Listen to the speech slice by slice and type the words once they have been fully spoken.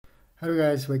Hello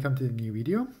guys, welcome to the new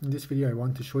video. In this video I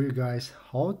want to show you guys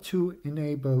how to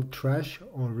enable trash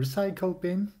or recycle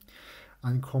bin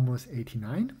on Chrome OS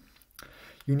 89.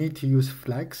 You need to use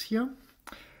flags here.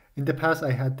 In the past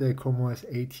I had the Chrome OS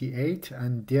 88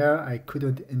 and there I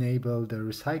couldn't enable the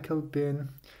recycle bin.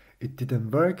 It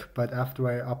didn't work, but after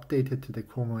I updated to the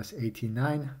Chrome OS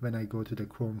 89, when I go to the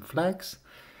Chrome flags,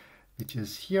 which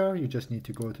is here, you just need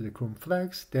to go to the Chrome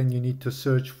flags, then you need to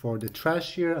search for the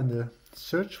trash here and the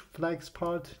search flags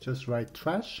part, just write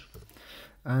trash,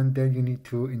 and then you need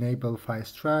to enable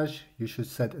files trash. You should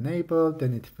set enable,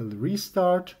 then it will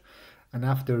restart, and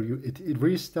after it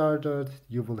restarted,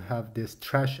 you will have this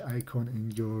trash icon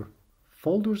in your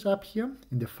folders app here,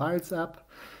 in the files app.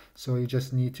 So you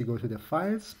just need to go to the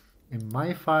files. In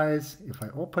my files, if I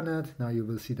open it, now you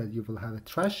will see that you will have a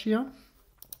trash here.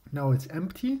 Now it's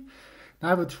empty. Now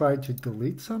I will try to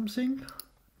delete something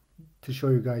to show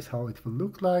you guys how it will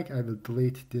look like. I will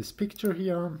delete this picture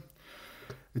here.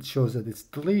 It shows that it's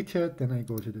deleted. Then I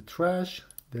go to the trash.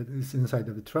 That is inside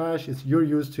of the trash. You're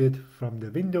used to it from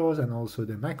the Windows and also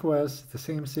the macOS. It's the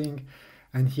same thing.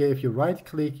 And here, if you right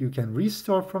click, you can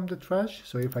restore from the trash.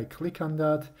 So if I click on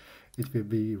that, it will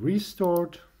be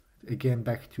restored again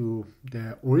back to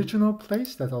the original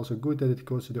place. That's also good that it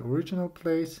goes to the original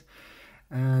place.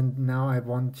 And now I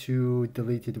want to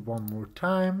delete it one more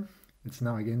time. It's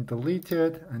now again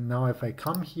deleted. And now if I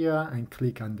come here and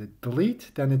click on the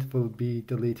delete, then it will be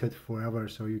deleted forever.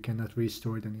 So you cannot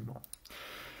restore it anymore.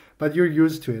 But you're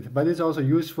used to it. But it's also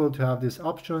useful to have this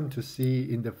option to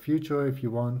see in the future if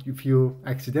you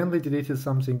accidentally deleted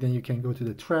something, then you can go to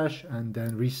the trash and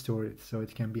then restore it. So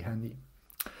it can be handy.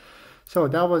 So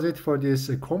that was it for this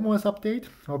Chrome OS update.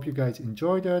 Hope you guys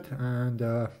enjoyed it, and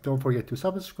don't forget to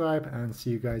subscribe, and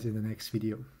see you guys in the next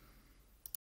video.